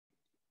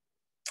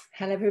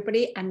Hello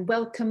everybody and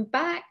welcome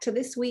back to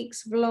this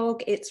week's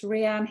vlog. It's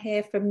Rhian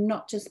here from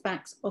Not Just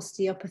Backs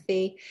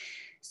Osteopathy.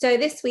 So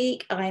this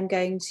week I'm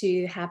going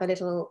to have a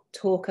little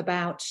talk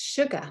about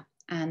sugar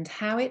and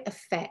how it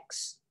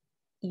affects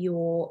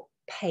your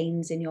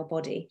pains in your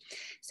body.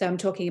 So I'm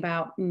talking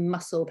about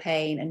muscle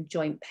pain and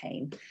joint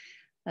pain.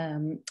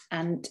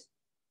 And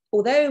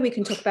although we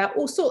can talk about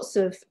all sorts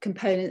of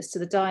components to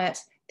the diet,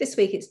 this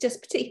week it's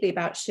just particularly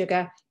about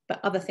sugar, but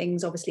other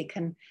things obviously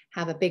can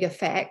have a big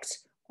effect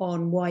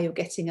on why you're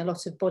getting a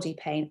lot of body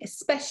pain,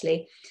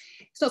 especially,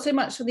 it's not so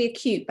much for the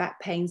acute back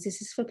pains,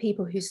 this is for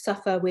people who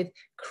suffer with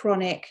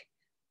chronic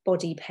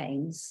body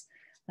pains,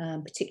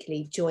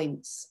 particularly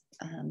joints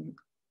and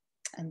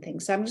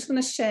things. So I'm just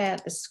going to share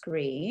the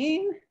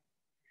screen.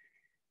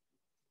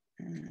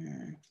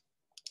 There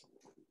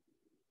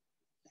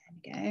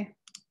we go.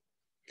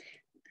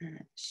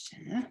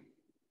 Share.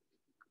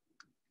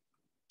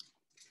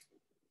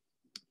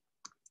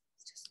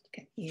 Let's just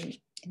get you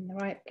in the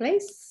right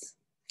place.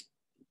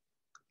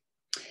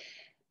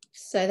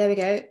 So there we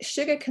go,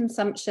 sugar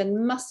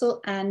consumption,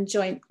 muscle and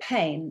joint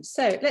pain.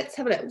 So let's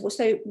have a look.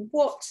 So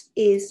what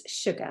is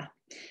sugar?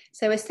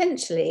 So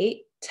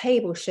essentially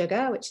table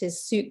sugar, which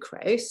is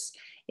sucrose,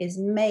 is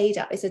made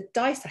up, it's a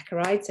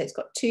disaccharide, so it's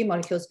got two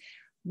molecules.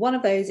 One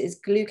of those is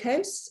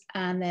glucose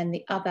and then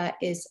the other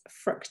is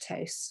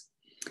fructose.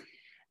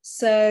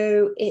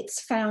 So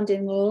it's found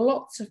in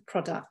lots of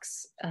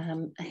products,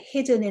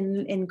 hidden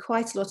in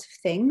quite a lot of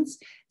things.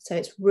 So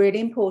it's really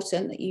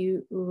important that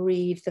you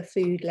read the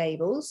food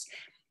labels.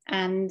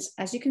 And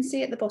as you can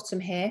see at the bottom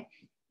here,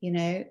 you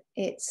know,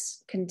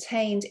 it's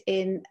contained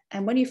in,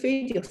 and when you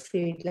read your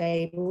food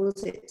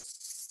labels,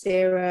 it's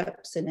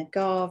syrups and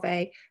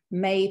agave,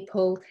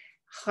 maple,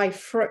 high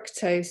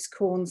fructose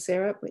corn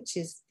syrup, which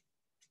is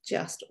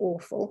just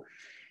awful.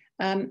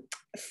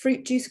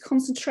 Fruit juice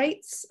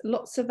concentrates,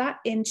 lots of that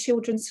in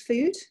children's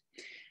food,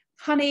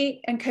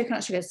 honey and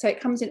coconut sugar. So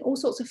it comes in all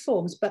sorts of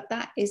forms, but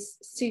that is,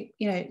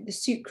 you know, the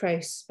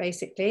sucrose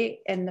basically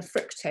and the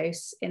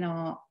fructose in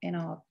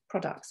our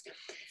products.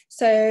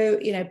 So,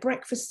 you know,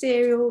 breakfast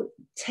cereal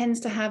tends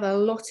to have a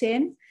lot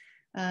in.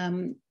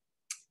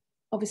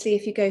 Obviously,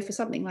 if you go for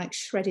something like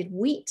shredded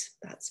wheat,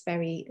 that's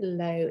very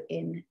low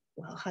in,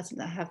 well, doesn't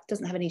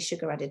have any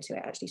sugar added to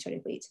it, actually,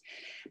 shredded wheat.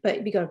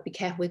 But you've got to be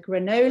careful with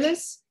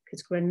granolas,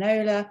 because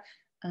granola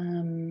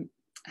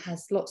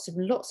has lots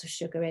of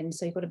sugar in,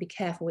 so you've got to be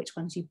careful which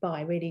ones you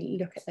buy. Really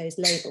look at those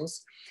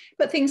labels.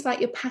 But things like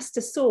your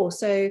pasta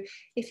sauce, so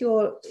if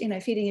you're, you know,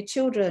 feeding your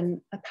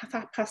children a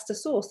pasta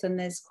sauce, then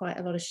there's quite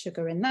a lot of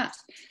sugar in that.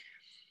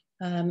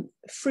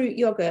 Fruit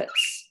yogurts,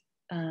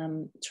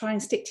 try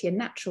and stick to your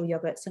natural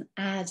yogurts and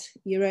add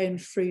your own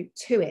fruit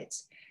to it.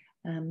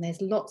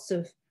 There's lots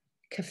of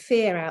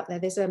kefir out there.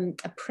 There's a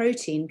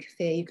protein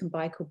kefir you can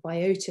buy called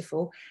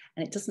Biotiful,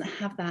 and it doesn't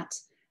have that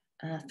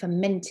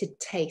fermented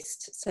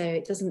taste, so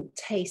it doesn't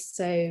taste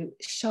so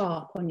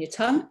sharp on your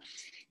tongue,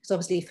 because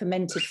obviously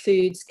fermented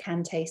foods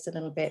can taste a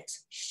little bit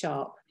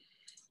sharp.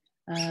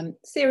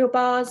 Cereal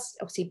bars,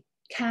 obviously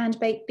canned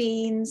baked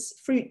beans,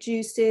 fruit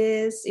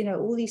juices, you know,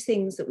 all these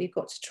things that we've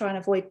got to try and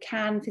avoid.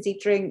 Canned fizzy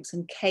drinks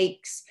and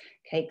cakes.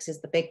 Cakes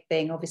is the big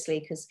thing, obviously,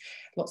 because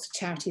lots of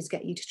charities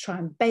get you to try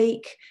and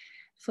bake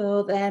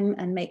for them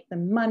and make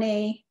them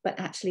money, but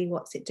actually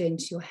what's it doing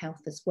to your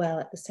health as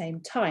well at the same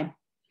time?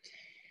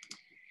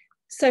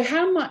 So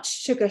how much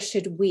sugar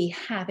should we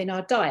have in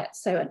our diet?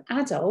 So an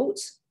adult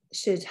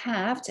should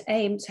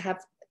aim to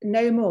have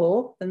no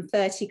more than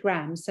 30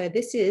 grams. So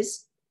this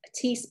is, a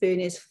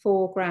teaspoon is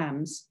 4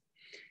 grams.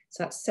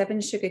 So that's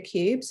 7 sugar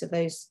cubes of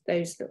those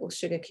little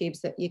sugar cubes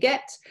that you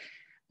get.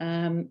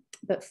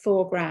 But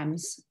 4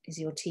 grams is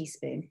your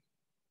teaspoon.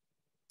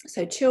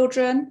 So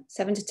children,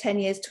 7 to 10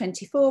 years,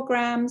 24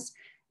 grams,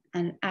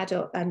 and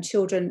adult and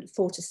children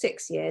 4 to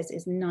 6 years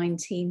is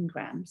 19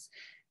 grams.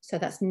 So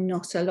that's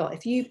not a lot.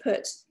 If you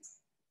put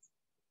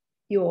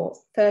your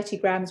 30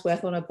 grams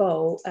worth on a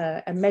bowl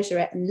and measure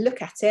it and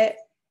look at it,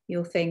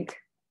 you'll think,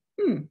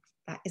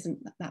 that isn't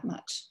that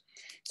much.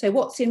 So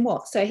what's in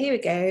what? So here we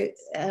go,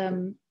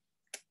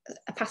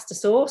 a pasta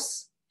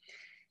sauce.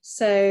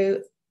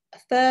 So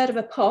 1/3 of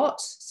a pot.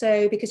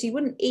 So because you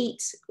wouldn't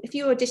eat, if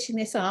you were dishing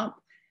this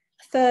up,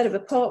 1/3 of a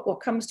pot,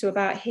 what comes to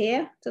about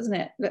here, doesn't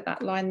it? Look,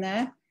 that line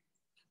there.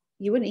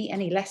 You wouldn't eat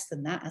any less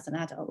than that as an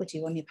adult, would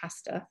you, on your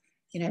pasta?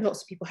 You know,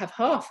 lots of people have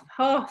half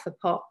a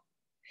pot,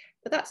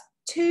 but that's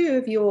 2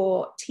 of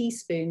your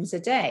teaspoons a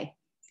day.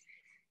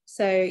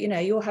 So, you know,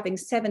 you're having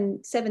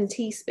seven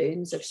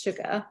teaspoons of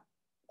sugar.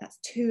 That's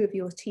 2 of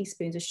your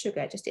teaspoons of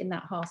sugar just in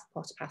that half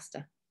pot of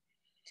pasta.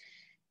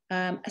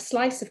 A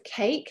slice of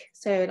cake,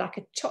 so like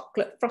a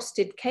chocolate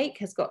frosted cake,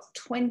 has got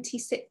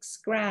 26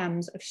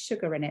 grams of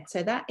sugar in it.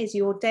 So that is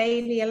your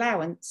daily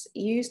allowance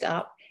used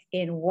up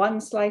in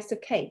 1 slice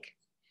of cake.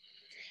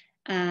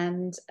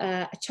 And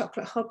a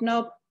chocolate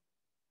hobnob,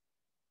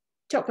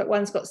 chocolate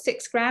one's got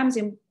 6 grams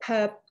in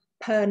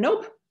per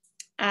knob,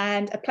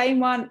 and a plain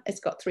one has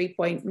got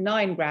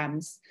 3.9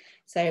 grams.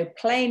 So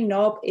plain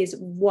knob is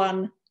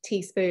 1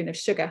 teaspoon of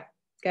sugar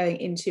going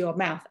into your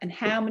mouth. And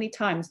how many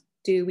times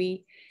do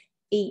we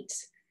eat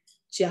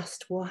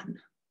just one.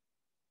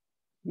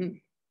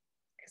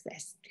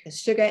 Because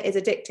sugar is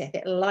addictive.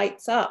 It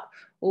lights up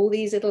all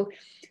these little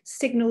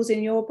signals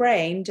in your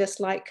brain, just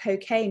like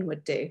cocaine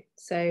would do.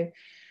 So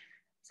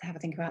have a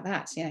think about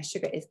that. You know,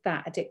 sugar is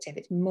that addictive.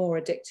 It's more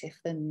addictive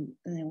than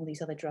all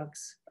these other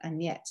drugs,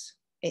 and yet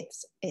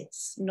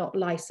it's not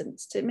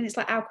licensed. I mean, it's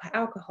like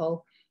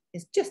alcohol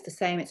is just the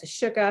same. It's a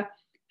sugar,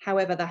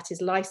 however, that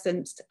is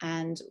licensed,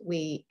 and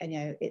we, you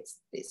know, it's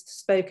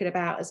spoken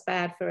about as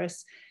bad for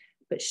us,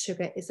 but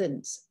sugar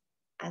isn't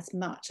as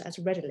much as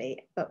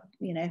readily. But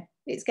you know,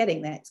 it's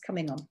getting there. It's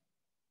coming on.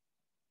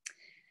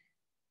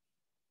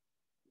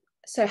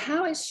 So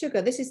how is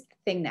sugar? This is the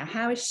thing now.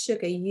 How is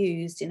sugar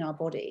used in our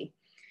body?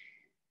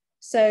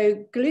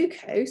 So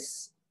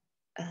glucose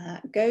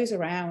goes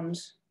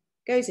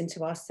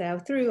into our cell,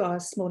 through our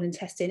small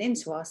intestine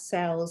into our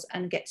cells,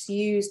 and gets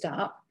used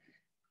up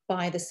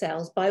by the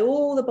cells, by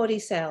all the body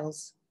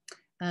cells,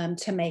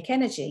 to make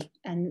energy.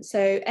 And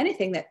so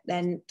anything that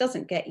then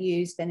doesn't get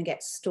used then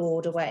gets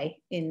stored away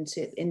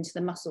into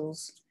the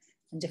muscles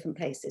and different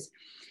places.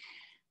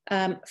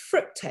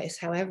 Fructose,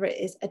 however,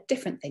 is a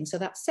different thing. So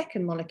that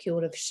second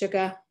molecule of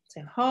sugar,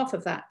 so half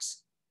of that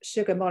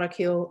sugar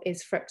molecule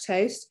is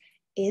fructose,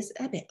 is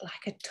a bit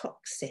like a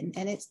toxin,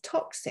 and it's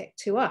toxic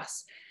to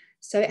us.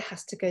 So it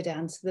has to go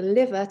down to the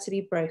liver to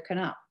be broken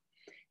up.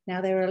 Now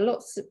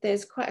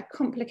there's quite a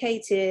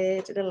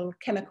complicated little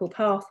chemical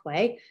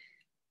pathway.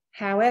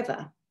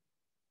 However,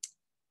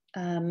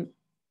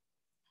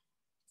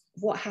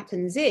 what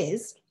happens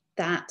is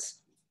that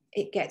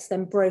it gets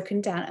then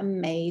broken down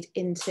and made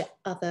into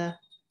other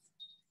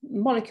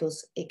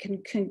molecules. It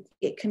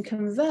can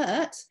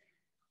convert,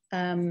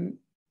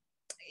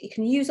 you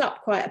can use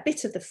up quite a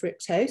bit of the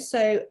fructose.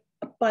 So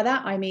by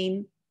that I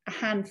mean a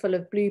handful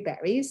of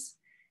blueberries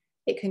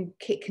it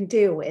can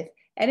deal with.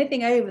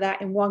 Anything over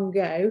that in one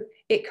go,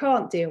 it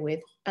can't deal with,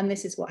 and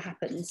this is what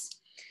happens.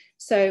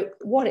 So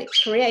what it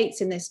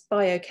creates in this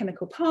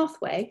biochemical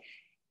pathway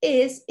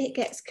is it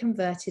gets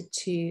converted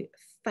to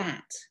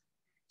fat.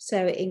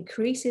 So it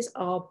increases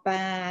our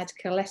bad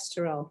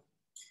cholesterol.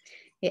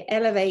 It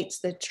elevates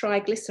the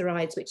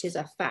triglycerides, which is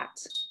a fat.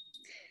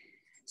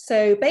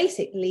 So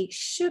basically,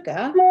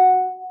 sugar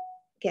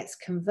gets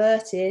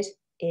converted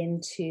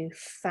into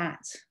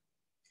fat.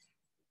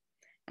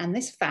 And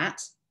this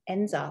fat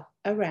ends up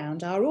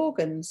around our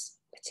organs,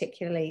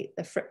 particularly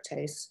the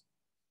fructose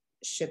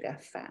sugar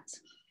fat.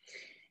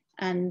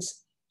 And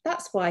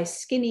that's why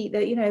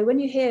you know, when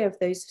you hear of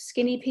those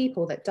skinny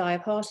people that die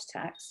of heart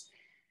attacks,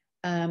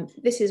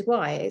 this is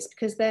why. It's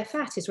because their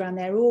fat is around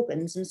their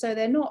organs, and so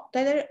they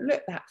don't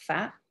look that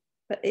fat,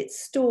 but it's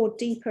stored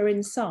deeper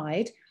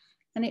inside,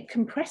 and it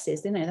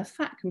compresses. You know, the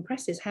fat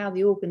compresses how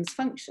the organs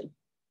function.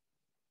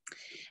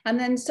 And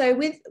then so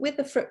with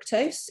the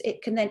fructose,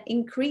 it can then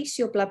increase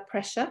your blood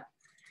pressure,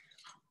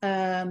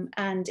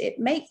 and it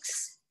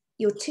makes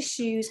your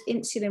tissues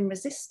insulin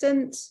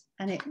resistant,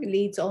 and it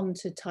leads on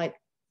to type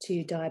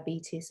 2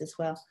 diabetes as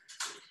well.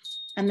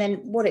 And then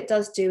what it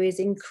does do is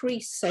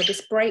increase, so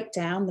this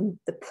breakdown,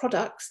 the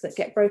products that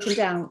get broken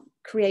down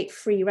create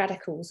free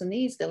radicals, and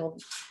these little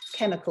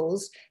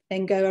chemicals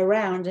then go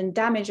around and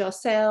damage our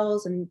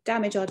cells and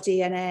damage our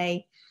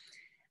DNA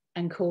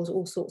and cause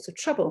all sorts of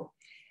trouble.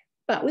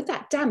 But with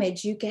that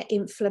damage, you get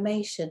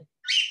inflammation.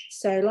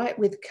 So like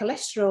with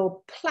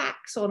cholesterol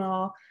plaques on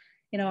our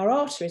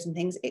arteries and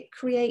things, it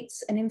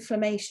creates an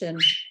inflammation.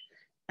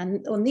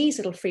 And on these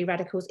little free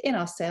radicals in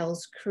our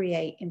cells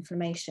create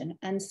inflammation.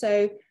 And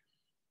so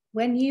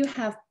when you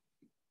have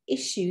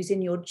issues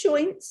in your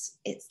joints,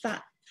 it's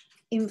that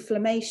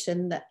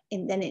inflammation that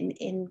then it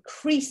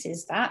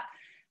increases that,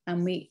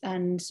 and we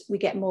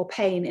get more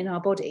pain in our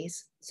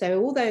bodies.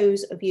 So all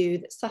those of you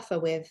that suffer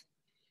with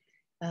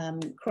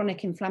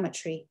chronic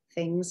inflammatory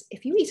things,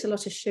 if you eat a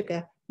lot of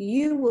sugar,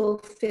 you will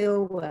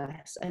feel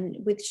worse. And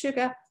with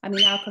sugar, I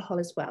mean alcohol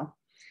as well.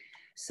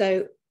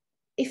 So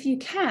if you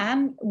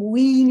can,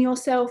 wean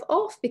yourself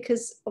off,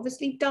 because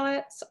obviously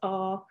diets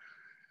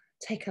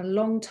take a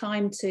long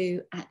time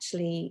to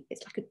actually,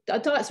 it's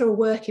like diets are a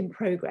work in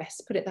progress,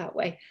 put it that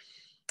way.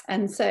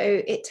 And so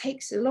it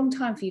takes a long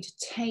time for you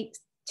to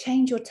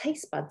change your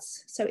taste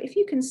buds. So if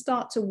you can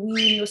start to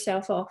wean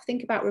yourself off,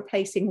 think about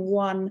replacing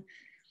one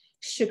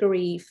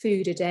sugary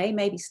food a day.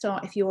 Maybe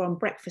start if you're on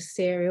breakfast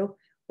cereal,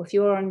 or if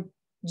you're on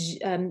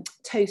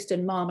toast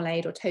and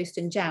marmalade or toast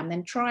and jam,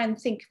 then try and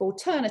think of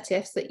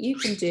alternatives that you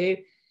can do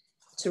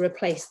to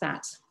replace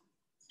that.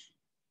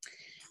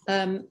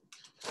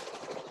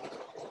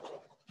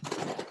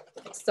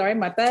 Sorry,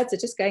 my birds are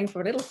just going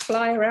for a little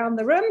fly around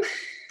the room.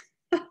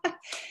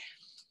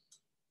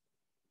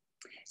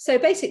 So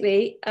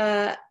basically,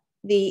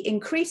 the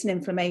increase in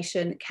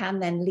inflammation can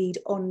then lead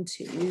on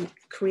to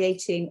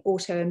creating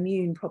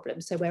autoimmune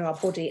problems. So where our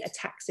body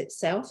attacks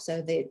itself,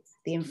 so the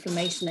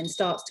inflammation then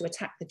starts to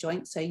attack the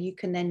joint. So you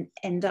can then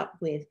end up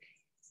with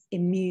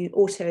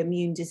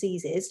autoimmune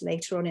diseases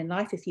later on in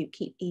life if you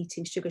keep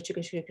eating sugar.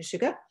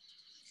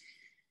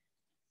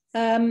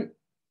 And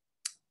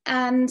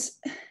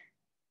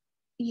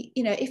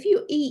you know, if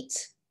you eat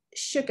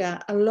sugar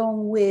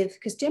along with,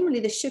 because generally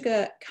the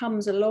sugar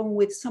comes along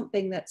with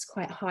something that's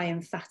quite high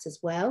in fat as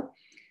well.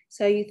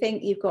 So you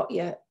think you've got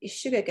your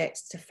sugar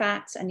gets to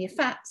fat and your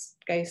fat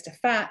goes to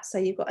fat. So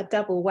you've got a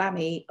double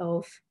whammy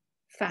of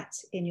fat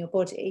in your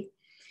body.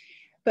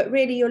 But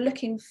really you're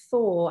looking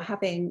for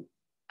having,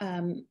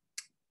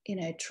 you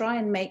know, try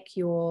and make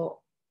your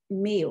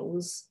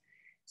meals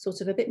sort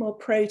of a bit more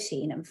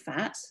protein and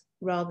fat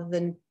rather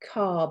than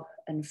carb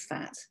and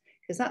fat,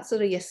 because that's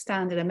sort of your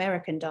standard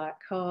American diet,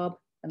 carb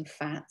and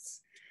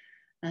fats.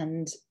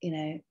 And, you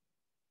know,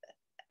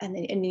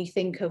 and you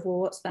think of, well,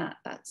 what's that?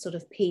 That sort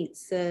of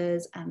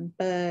pizzas and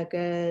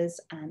burgers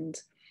and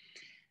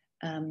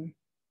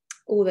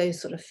all those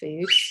sort of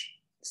foods.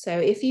 So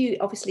if you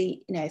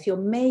obviously, you know, if you're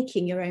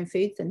making your own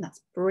food, then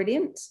that's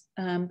brilliant.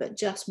 But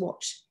just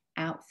watch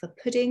out for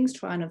puddings,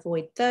 try and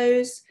avoid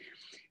those,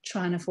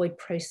 try and avoid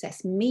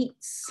processed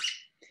meats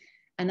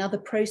and other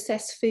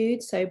processed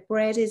foods. So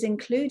bread is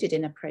included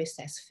in a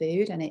processed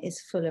food and it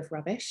is full of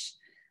rubbish.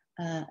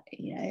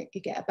 You know,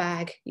 you get a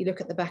bag, you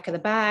look at the back of the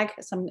bag,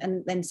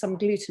 and then some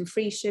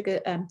gluten-free sugar,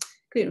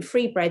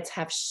 gluten-free breads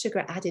have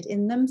sugar added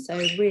in them. So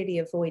really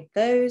avoid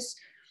those.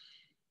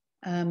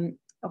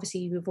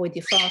 Obviously you avoid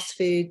your fast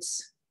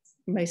foods,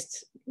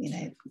 most, you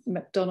know,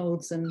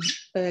 McDonald's and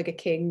Burger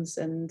Kings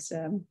and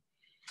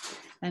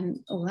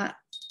all that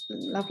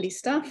lovely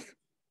stuff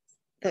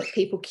that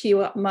people queue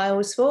up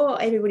miles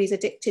for. Everybody's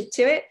addicted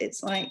to it.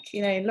 It's like,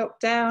 you know,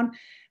 lockdown,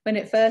 when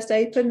it first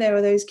opened, there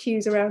were those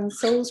queues around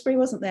Salisbury,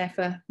 wasn't there,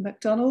 for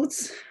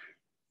McDonald's?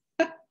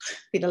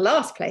 Be the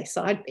last place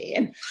I'd be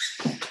in.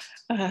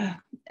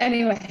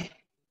 Anyway,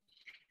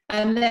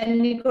 and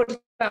then you've got to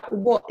think about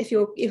what, if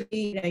you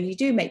know, you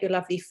do make your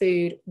lovely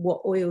food,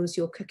 what oils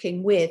you're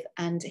cooking with,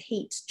 and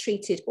heat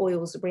treated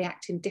oils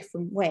react in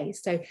different ways.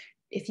 So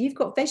if you've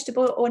got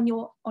vegetable on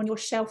your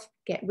shelf,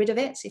 get rid of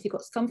it. If you've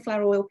got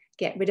sunflower oil,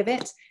 get rid of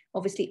it.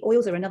 Obviously,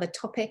 oils are another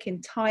topic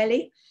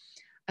entirely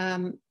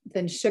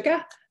than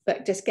sugar,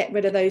 but just get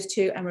rid of those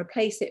two and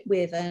replace it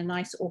with a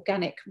nice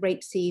organic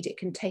rapeseed. It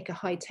can take a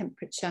high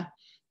temperature,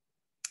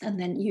 and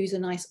then use a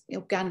nice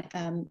organic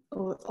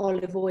or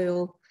olive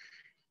oil,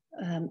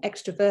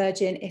 extra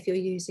virgin if you're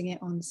using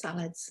it on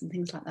salads and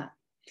things like that.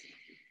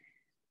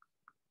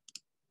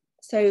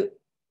 So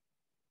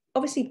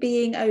obviously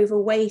being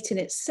overweight in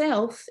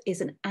itself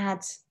is an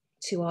add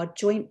to our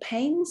joint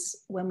pains.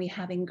 When we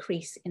have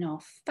increase in our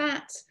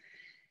fat,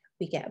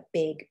 we get a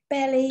big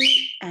belly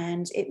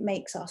and it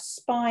makes our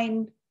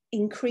spine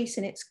increase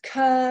in its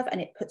curve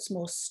and it puts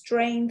more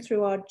strain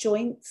through our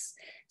joints.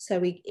 So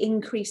we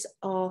increase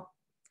our,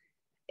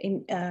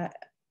 in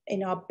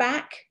our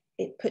back,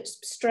 it puts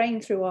strain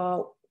through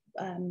our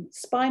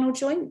spinal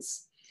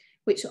joints,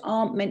 which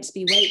aren't meant to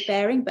be weight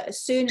bearing, but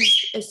as soon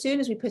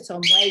as we put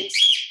on weight,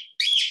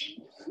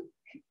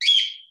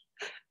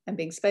 I'm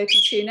being spoken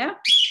to now,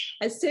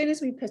 as soon as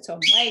we put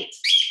on weight,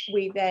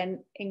 we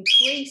then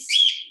increase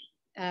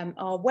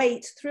our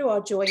weight through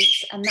our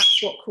joints, and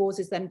that's what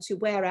causes them to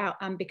wear out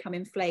and become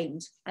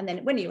inflamed. And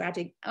then when you're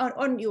adding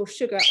on your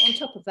sugar on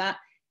top of that,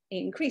 it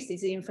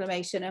increases the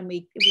inflammation, and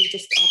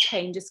our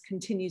pain just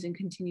continues and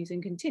continues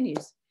and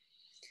continues.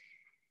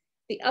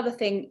 The other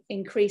thing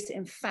increase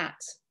in fat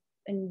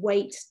and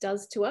weight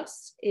does to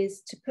us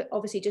is to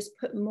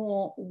put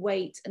more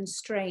weight and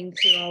strain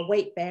through our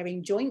weight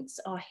bearing joints,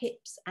 our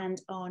hips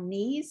and our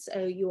knees.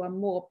 So you are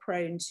more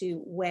prone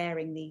to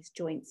wearing these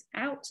joints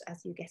out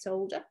as you get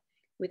older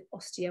with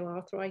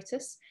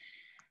osteoarthritis.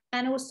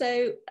 And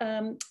also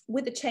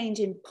with the change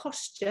in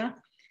posture,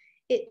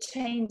 it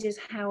changes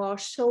how our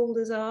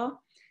shoulders are.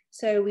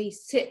 So we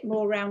sit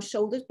more round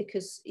shoulders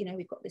because, you know,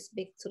 we've got this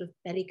big sort of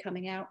belly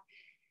coming out,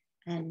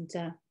 and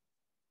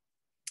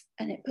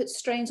it puts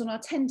strains on our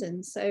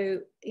tendons. So,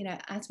 you know,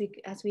 as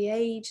we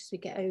age, as we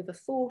get over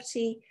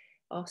 40,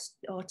 our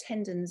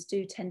tendons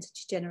do tend to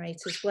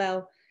degenerate as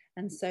well.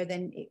 And so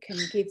then it can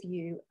give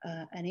you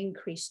an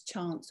increased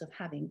chance of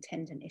having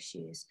tendon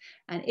issues.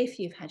 And if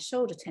you've had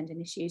shoulder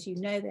tendon issues, you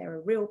know they're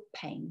a real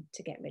pain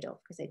to get rid of,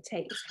 because it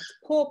has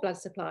poor blood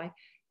supply,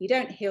 you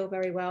don't heal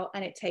very well,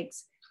 and it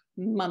takes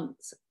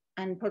months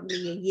and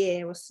probably a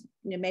year or,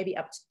 you know, maybe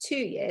up to 2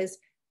 years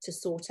to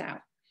sort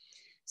out.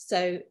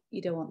 So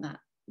you don't want that.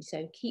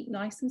 So keep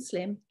nice and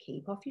slim,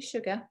 keep off your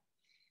sugar,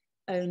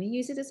 only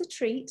use it as a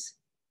treat.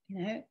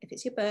 You know, if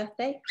it's your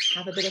birthday,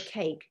 have a bit of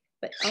cake.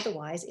 But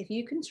otherwise, if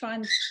you can try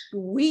and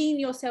wean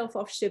yourself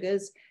off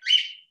sugars,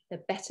 the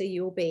better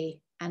you'll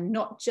be. And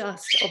not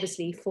just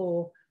obviously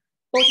for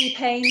body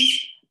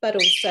pains, but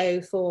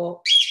also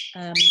for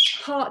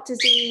heart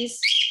disease,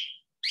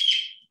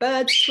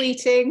 birds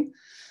tweeting,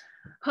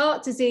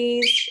 heart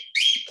disease,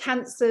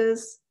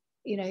 cancers,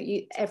 you know,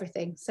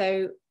 everything.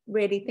 So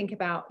really think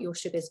about your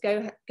sugars.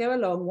 Go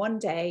along one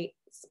day,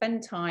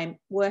 spend time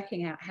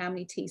working out how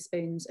many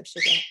teaspoons of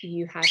sugar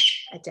you have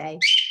a day,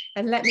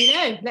 and let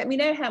me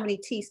know how many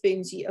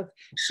teaspoons of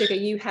sugar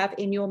you have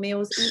in your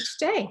meals each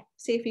day.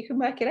 See if you can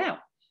work it out.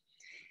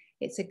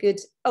 It's a good,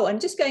 and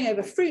just going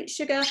over fruit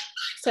sugar.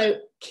 So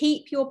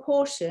keep your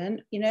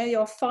portion, you know,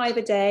 your 5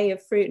 a day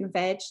of fruit and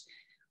veg.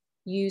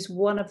 use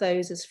one of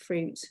those as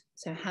fruit.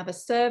 So have a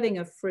serving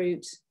of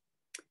fruit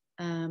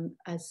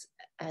as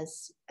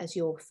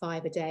your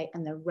 5 a day,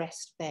 and the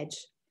rest veg,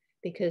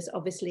 because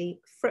obviously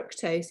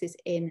fructose is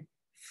in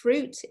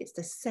fruit. It's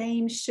the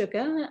same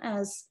sugar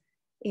as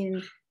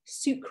in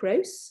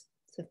sucrose.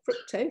 So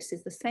fructose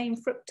is the same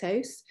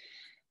fructose,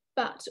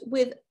 but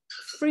with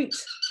fruit,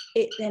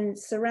 it then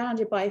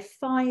surrounded by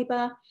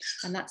fiber,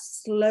 and that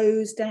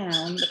slows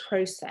down the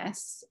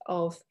process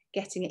of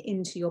getting it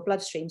into your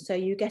bloodstream. So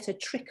you get a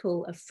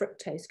trickle of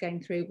fructose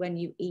going through when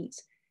you eat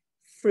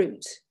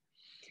fruit.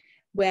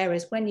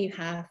 Whereas when you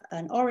have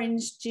an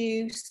orange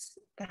juice,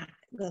 that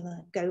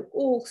will go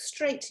all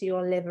straight to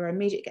your liver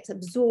immediately. It gets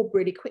absorbed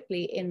really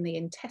quickly in the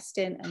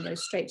intestine and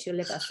goes straight to your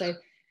liver. So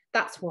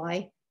that's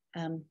why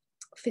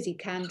fizzy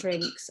canned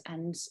drinks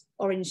and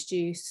orange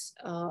juice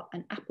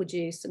and apple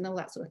juice and all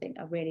that sort of thing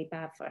are really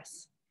bad for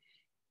us.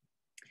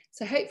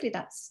 So hopefully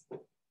that's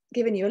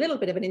given you a little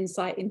bit of an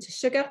insight into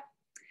sugar.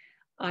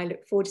 I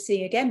look forward to seeing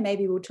you again.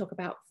 Maybe we'll talk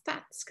about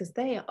fats, because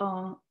they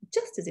are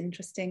just as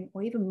interesting,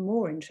 or even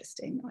more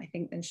interesting, I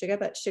think, than sugar,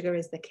 but sugar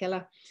is the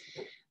killer.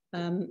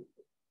 And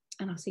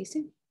I'll see you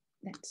soon.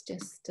 Let's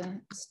just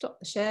stop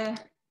the share.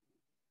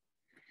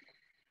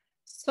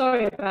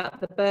 Sorry about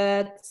the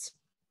birds,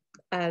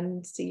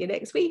 and see you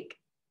next week.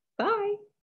 Bye.